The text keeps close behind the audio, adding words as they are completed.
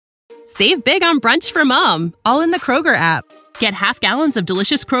Save big on brunch for mom, all in the Kroger app. Get half gallons of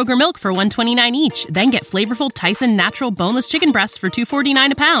delicious Kroger milk for $1.29 each. Then get flavorful Tyson natural boneless chicken breasts for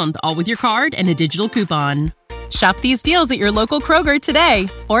 $2.49 a pound, all with your card and a digital coupon. Shop these deals at your local Kroger today,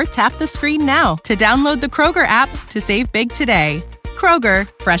 or tap the screen now to download the Kroger app to save big today. Kroger,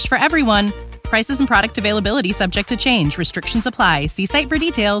 fresh for everyone. Prices and product availability subject to change. Restrictions apply. See site for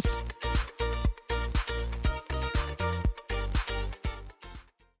details.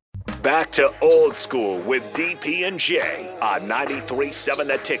 Back to Old School with DP and J on 93.7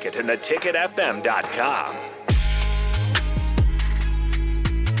 The Ticket and theticketfm.com.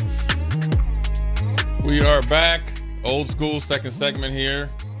 We are back. Old School, second segment here.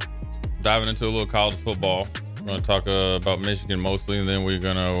 Diving into a little college football. We're going to talk about Michigan mostly, and then we're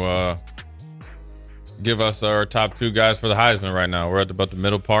going to give us our top two guys for the Heisman right now. We're at about the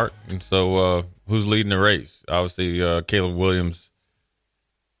middle part, and so who's leading the race? Obviously, Caleb Williams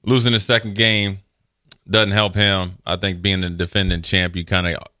losing his second game doesn't help him. I think being the defending champ, you kind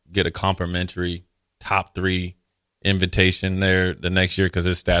of get a complimentary top three invitation there the next year because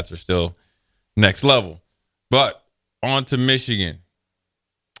his stats are still next level. But on to Michigan.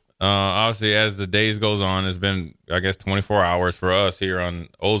 Obviously, as the days goes on, it's been, I guess, 24 hours for us here on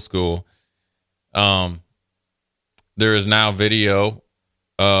Old School. There is now video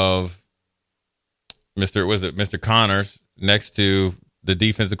of Mr. Connors next to the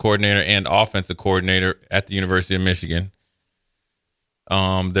defensive coordinator and offensive coordinator at the University of Michigan.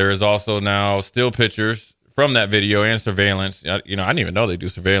 There is also now still pictures from that video and surveillance. I didn't even know they do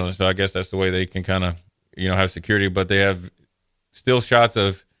surveillance, so I guess that's the way they can kind of, have security. But they have still shots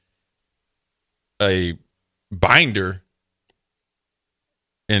of a binder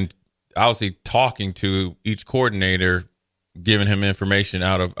and obviously talking to each coordinator, giving him information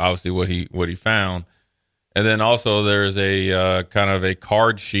out of obviously what he found. And then also there's a kind of a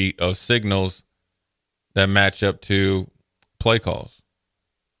card sheet of signals that match up to play calls.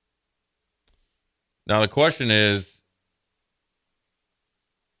 Now the question is,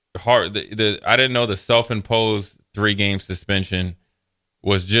 I didn't know the self-imposed 3-game suspension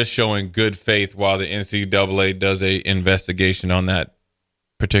was just showing good faith while the NCAA does a investigation on that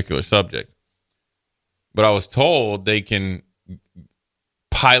particular subject. But I was told they can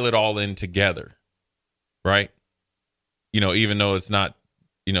pile it all in together. Right? Even though it's not,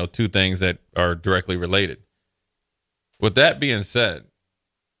 two things that are directly related. With that being said,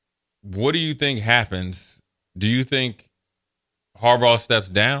 what do you think happens? Do you think Harbaugh steps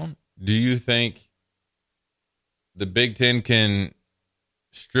down? Do you think the Big Ten can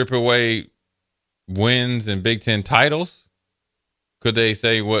strip away wins and Big Ten titles? Could they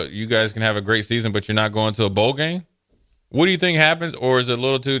say, you guys can have a great season, but you're not going to a bowl game? What do you think happens, or is it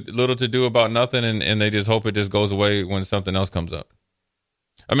little to do about nothing, and they just hope it just goes away when something else comes up?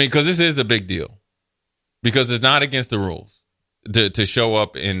 I mean, because this is a big deal. Because it's not against the rules to show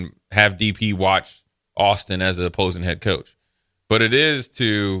up and have DP watch Austin as the opposing head coach. But it is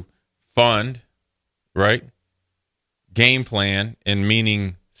to fund, right, game plan, and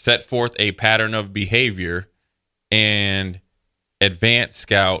meaning set forth a pattern of behavior and advanced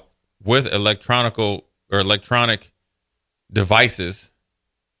scout with electronic devices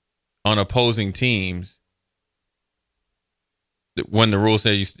on opposing teams when the rules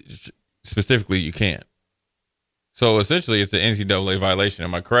say specifically you can't. So essentially it's an NCAA violation.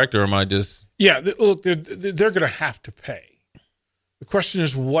 Am I correct, or am I just... Yeah, look, they're going to have to pay. The question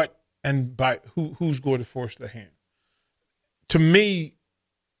is what and by who's going to force the hand. To me,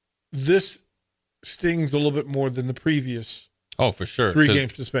 this stings a little bit more than the previous for sure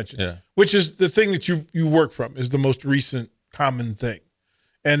 3-game suspension. Yeah. Which is the thing that you work from, is the most recent common thing.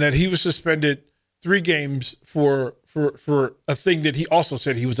 And that he was suspended 3 games for a thing that he also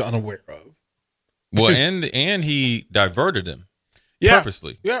said he was unaware of. Well, and he diverted him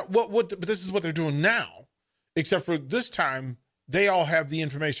purposely. Yeah, but this is what they're doing now, except for this time they all have the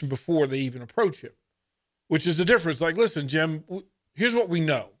information before they even approach him, which is the difference. Like, listen, Jim, here's what we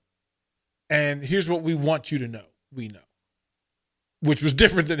know, and here's what we want you to know. We know, which was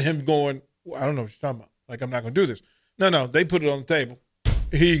different than him going, I don't know what you're talking about. Like, I'm not going to do this. No, they put it on the table.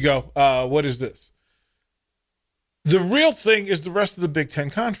 Here you go. What is this? The real thing is the rest of the Big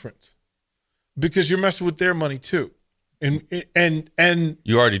Ten Conference, because you're messing with their money too. And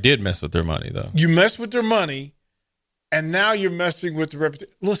you already did mess with their money, though. You messed with their money, and now you're messing with the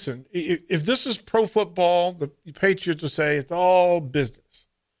reputation. Listen, if this is pro football, the Patriots will say it's all business.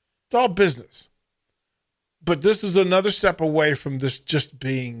 It's all business. But this is another step away from this just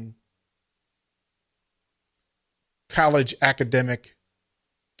being college academic,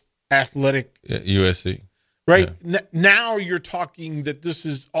 athletic. USC. right? Yeah. Now you're talking that this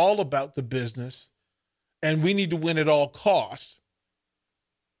is all about the business and we need to win at all costs.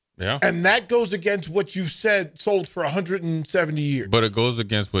 Yeah. And that goes against what you've said sold for 170 years. But it goes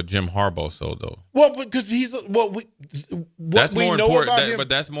against what Jim Harbaugh sold, though. Well, because That's more know important. about him. But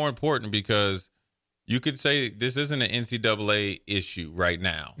that's more important because you could say this isn't an NCAA issue right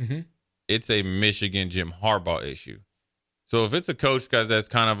now. Mm-hmm. It's a Michigan Jim Harbaugh issue. So if it's a coach, guys, that's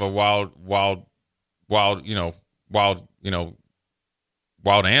kind of a wild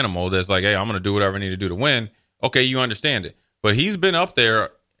animal that's like, hey, I'm going to do whatever I need to do to win. Okay, you understand it. But he's been up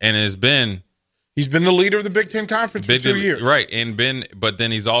there and he's been the leader of the Big Ten Conference for 2 years. Right. But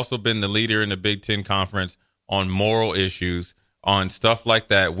then he's also been the leader in the Big Ten Conference on moral issues, on stuff like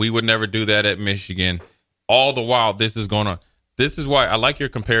that. We would never do that at Michigan. All the while this is going on. This is why I like your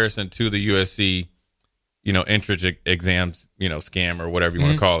comparison to the USC, entrance exams, scam or whatever you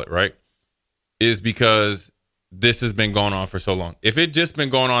want to call it, right? Is because this has been going on for so long. If it just been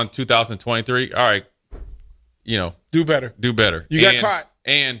going on 2023, all right, do better. You got caught.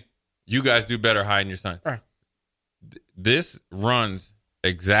 And you guys do better hiding your son. Right. This runs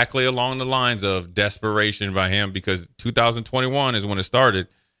exactly along the lines of desperation by him because 2021 is when it started.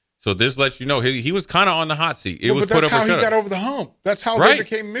 So this lets you know he was kind of on the hot seat. But that's how he got over the hump. That's how they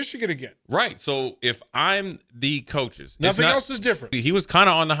became Michigan again. Right. So if I'm the coaches, nothing else is different. He was kind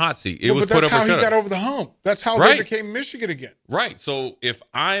of on the hot seat. But that's how he got over the hump. That's how they became Michigan again. Right. So if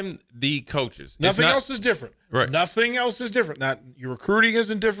I'm the coaches, nothing else is different. Right. Nothing else is different. Not your recruiting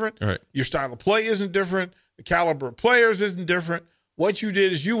isn't different. Right. Your style of play isn't different. The caliber of players isn't different. What you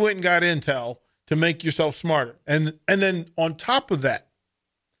did is you went and got intel to make yourself smarter. And then on top of that,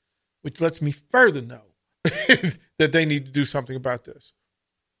 which lets me further know that they need to do something about this.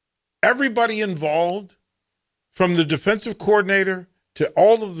 Everybody involved, from the defensive coordinator to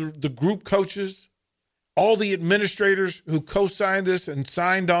all of the group coaches, all the administrators who co-signed this and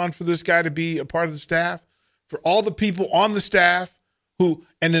signed on for this guy to be a part of the staff, for all the people on the staff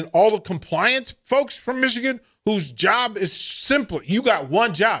and then all the compliance folks from Michigan whose job is simply, you got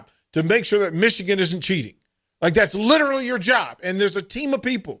one job, to make sure that Michigan isn't cheating. Like, that's literally your job. And there's a team of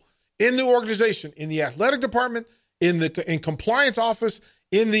people in the organization, in the athletic department, in compliance office,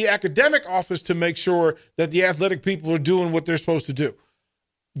 in the academic office to make sure that the athletic people are doing what they're supposed to do.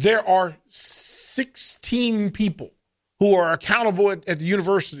 There are 16 people who are accountable at the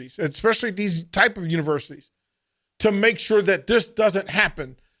universities, especially at these type of universities, to make sure that this doesn't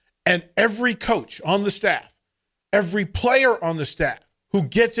happen. And every coach on the staff, every player on the staff who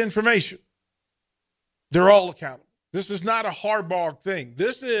gets information, they're all accountable. This is not a Harbaugh thing.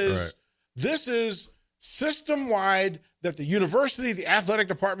 This is system-wide that the university, the athletic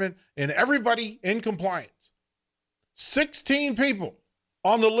department, and everybody in compliance. 16 people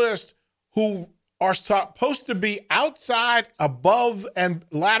on the list who are supposed to be outside, above, and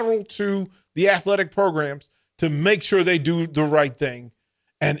lateral to the athletic programs to make sure they do the right thing.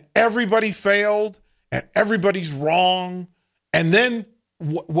 And everybody failed, and everybody's wrong. And then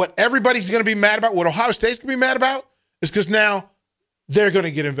what everybody's going to be mad about, what Ohio State's going to be mad about, is because now they're going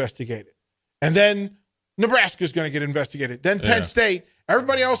to get investigated. And then Nebraska's going to get investigated. Then Penn State,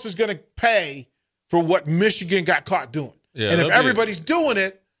 everybody else is going to pay for what Michigan got caught doing. Yeah, and if everybody's doing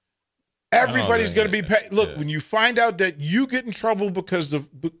it, everybody's going to be paid. Look, when you find out that you get in trouble because of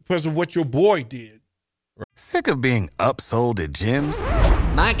what your boy did. Sick of being upsold at gyms?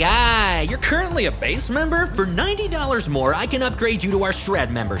 My guy, you're currently a base member. For $90 more, I can upgrade you to our Shred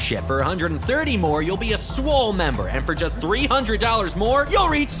membership. For $130 more, you'll be a Swole member. And for just $300 more, you'll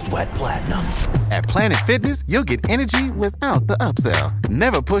reach Sweat Platinum. At Planet Fitness, you'll get energy without the upsell.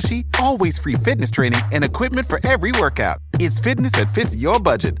 Never pushy, always free fitness training and equipment for every workout. It's fitness that fits your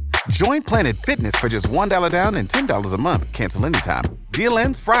budget. Join Planet Fitness for just $1 down and $10 a month. Cancel anytime. Deal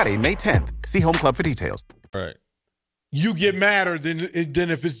ends Friday, May 10th. See Home Club for details. Right. You get madder than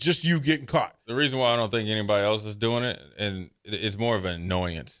if it's just you getting caught. The reason why I don't think anybody else is doing it, and it's more of an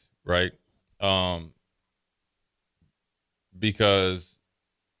annoyance, right? Because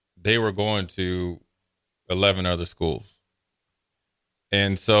they were going to 11 other schools.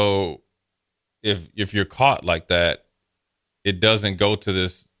 And so if you're caught like that, it doesn't go to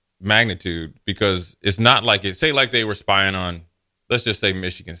this magnitude, because it's not like it, say like they were spying on, let's just say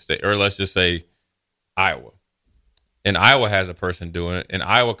Michigan State, or let's just say Iowa. And Iowa has a person doing it, and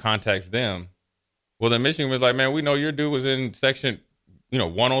Iowa contacts them. Well, then Michigan was like, man, we know your dude was in section,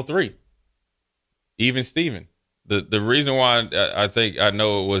 103. Even Steven. The reason why I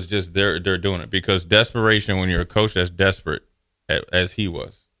know it was just they're doing it because desperation, when you're a coach that's desperate, as he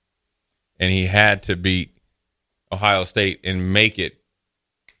was, and he had to beat Ohio State and make it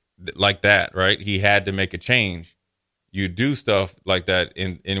like that, right? He had to make a change. You do stuff like that,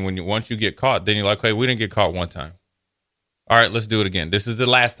 and once you get caught, then you're like, hey, we didn't get caught one time. All right, let's do it again. This is the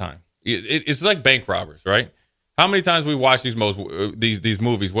last time. It's like bank robbers, right? How many times we watch these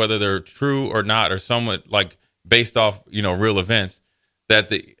movies, whether they're true or not, or somewhat like based off real events,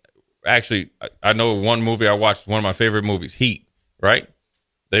 that I know one movie I watched, one of my favorite movies, Heat, right?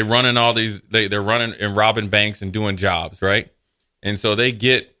 They running all these, they're running and robbing banks and doing jobs, right? And so they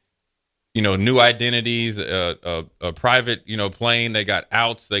get new identities, a private, plane. They got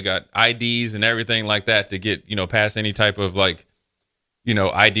outs, they got IDs and everything like that to get, past any type of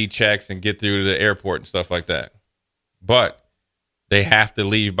ID checks and get through to the airport and stuff like that. But they have to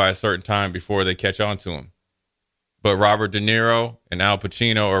leave by a certain time before they catch on to them. But Robert De Niro and Al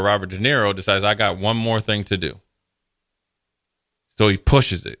Pacino, or Robert De Niro, decides, I got one more thing to do. So he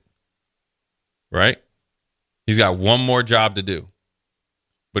pushes it, right? He's got one more job to do.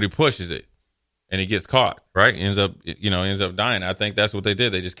 But he pushes it, and he gets caught, right? Ends up dying. I think that's what they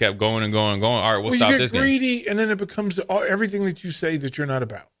did. They just kept going and going and going. All right, we'll stop this game. You get greedy, and then it becomes everything that you say that you're not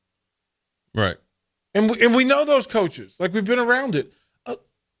about. Right. And we know those coaches. Like, we've been around it.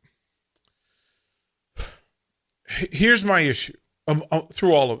 Here's my issue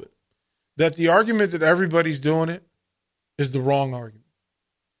through all of it. That the argument that everybody's doing it is the wrong argument.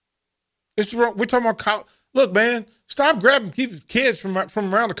 It's wrong. We're talking about look, man, stop grabbing kids from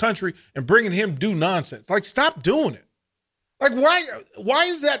around the country and bringing him do nonsense. Like, stop doing it. Like, why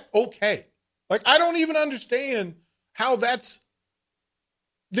is that okay? Like, I don't even understand how that's.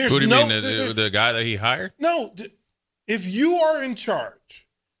 Who do you mean, the guy that he hired? No, if you are in charge,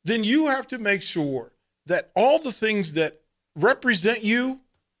 then you have to make sure that all the things that represent you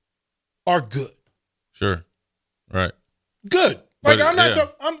are good. Sure. Right. Good. Like, I'm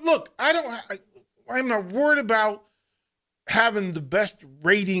not. I'm not worried about having the best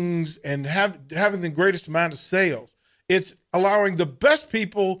ratings and having the greatest amount of sales. It's allowing the best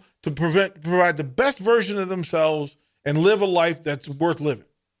people to provide the best version of themselves and live a life that's worth living.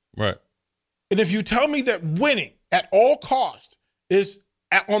 Right. And if you tell me that winning at all cost is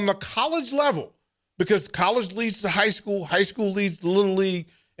on the college level, because college leads to high school leads to little league,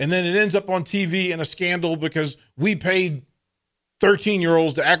 and then it ends up on TV in a scandal because we paid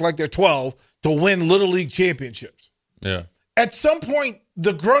 13-year-olds to act like they're 12 to win little league championships. Yeah. At some point,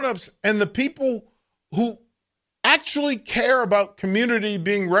 the grown-ups and the people who actually care about community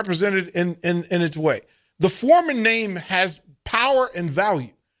being represented in its way. The Foreman name has power and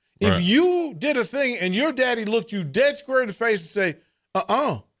value. If you did a thing and your daddy looked you dead square in the face and say,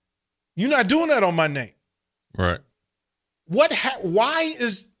 you're not doing that on my name. Right. Why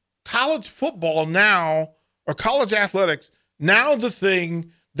is college football now, or college athletics now, the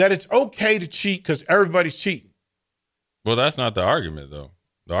thing that it's okay to cheat because everybody's cheating? Well, that's not the argument, though.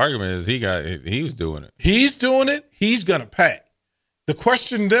 The argument is he was doing it. He's doing it. He's going to pay. The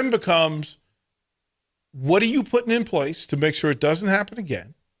question then becomes, what are you putting in place to make sure it doesn't happen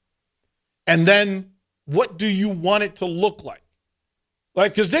again? And then what do you want it to look like?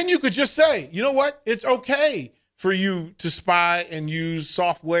 Like, because then you could just say, you know what? It's okay for you to spy and use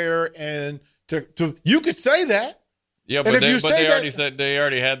software and to you could say that. Yeah, but they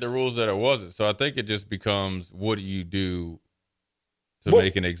already had the rules that it wasn't. So I think it just becomes, what do you do to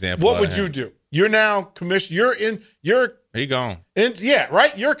make an example? What would you do? You're now commissioner. He gone. Yeah,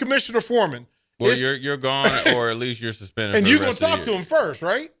 right. You're Commissioner Foreman. Well, you're gone, or at least you're suspended. And for you're the going rest to of the talk to year. him first,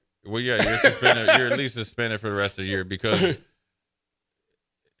 right? Well, yeah, you're suspended. You're at least suspended for the rest of the year because.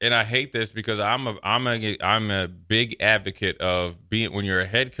 And I hate this because I'm a big advocate of when you're a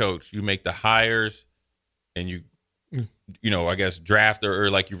head coach, you make the hires, and you I guess draft or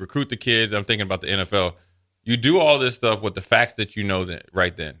like you recruit the kids. I'm thinking about the NFL. You do all this stuff with the facts that you know that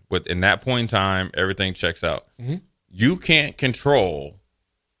right then. In that point in time, everything checks out. Mm-hmm. You can't control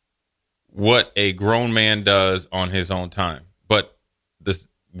what a grown man does on his own time. But this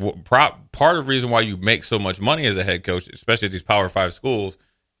part of the reason why you make so much money as a head coach, especially at these Power 5 schools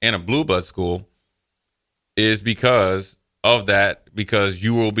and a blue blood school, is because of that, because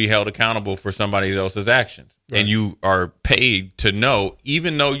you will be held accountable for somebody else's actions. Right. And you are paid to know,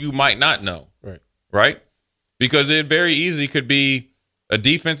 even though you might not know. Right? Because it very easily could be a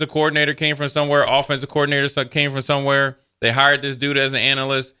defensive coordinator came from somewhere, offensive coordinator came from somewhere. They hired this dude as an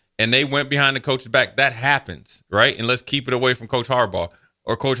analyst, and they went behind the coach's back. That happens, right? And let's keep it away from Coach Harbaugh.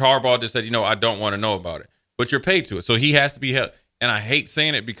 Or Coach Harbaugh just said, I don't want to know about it. But you're paid to it. So he has to be held. And I hate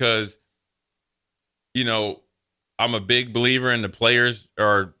saying it because, I'm a big believer in the players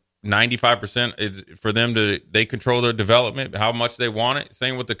are 95% for them they control their development, how much they want it.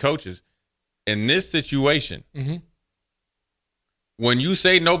 Same with the coaches. In this situation, mm-hmm. when you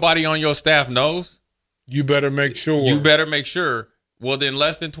say nobody on your staff knows, you better make sure. Well, then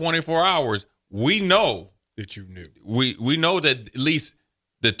less than 24 hours, we know that you knew. We know that at least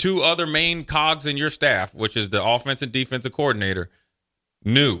the two other main cogs in your staff, which is the offense and defensive coordinator,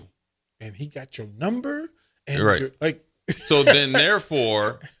 knew. And he got your number. And right. So then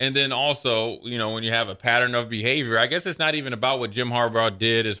therefore, and then also, when you have a pattern of behavior, I guess it's not even about what Jim Harbaugh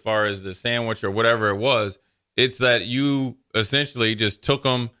did as far as the sandwich or whatever it was. It's that you essentially just took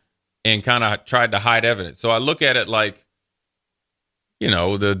them and kind of tried to hide evidence. So I look at it like,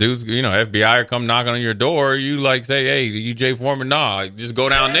 the dudes, FBI come knocking on your door. You say, hey, you Jay Foreman? Nah, just go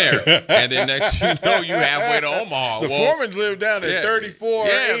down there. And then next you know, you halfway to Omaha. The Foremans live down at 34.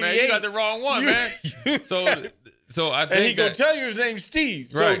 Yeah, man, you got the wrong one, man. So I think and he gonna tell you his name's Steve.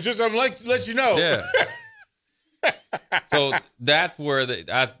 So right. just I'm to let you know. Yeah. So that's where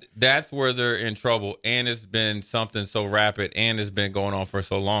they're in trouble, and it's been something so rapid, and it's been going on for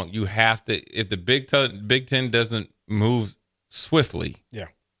so long. You have to, if the Big Ten doesn't move swiftly,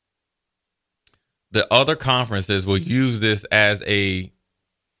 the other conferences will use this as a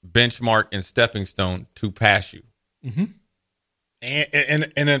benchmark and stepping stone to pass you. Mm-hmm.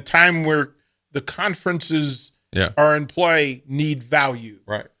 And in a time where the conferences are in play, need value.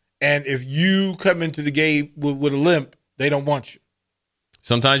 Right. And if you come into the game with a limp, they don't want you.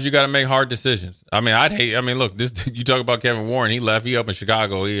 Sometimes you got to make hard decisions. Look, you talk about Kevin Warren. He left. He up in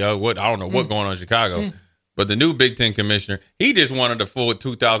Chicago. I don't know what's going on in Chicago. But the new Big Ten commissioner, he just wanted the full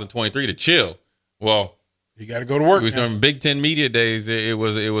 2023 to chill. Well, you got to go to work. It was on Big Ten media days. It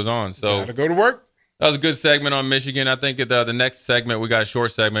was on. So got to go to work. That was a good segment on Michigan. I think the next segment, we got a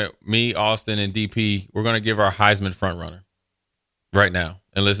short segment. Me, Austin, and DP. We're going to give our Heisman front runner right now,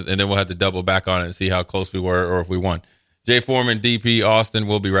 and listen, and then we'll have to double back on it and see how close we were or if we won. Jay Foreman, DP, Austin.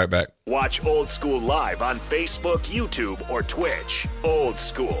 We'll be right back. Watch Old School live on Facebook, YouTube, or Twitch. Old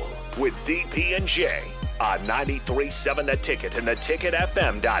School with DP and J on 93.7 The Ticket and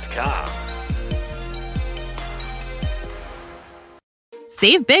theticketfm.com.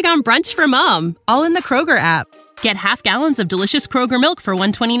 Save big on brunch for mom, all in the Kroger app. Get half gallons of delicious Kroger milk for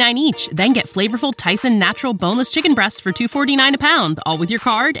 $1.29 each. Then get flavorful Tyson natural boneless chicken breasts for $2.49 a pound, all with your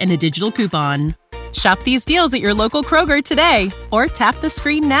card and a digital coupon. Shop these deals at your local Kroger today, or tap the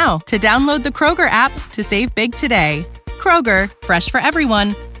screen now to download the Kroger app to save big today. Kroger, fresh for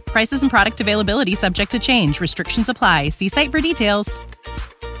everyone. Prices and product availability subject to change. Restrictions apply. See site for details.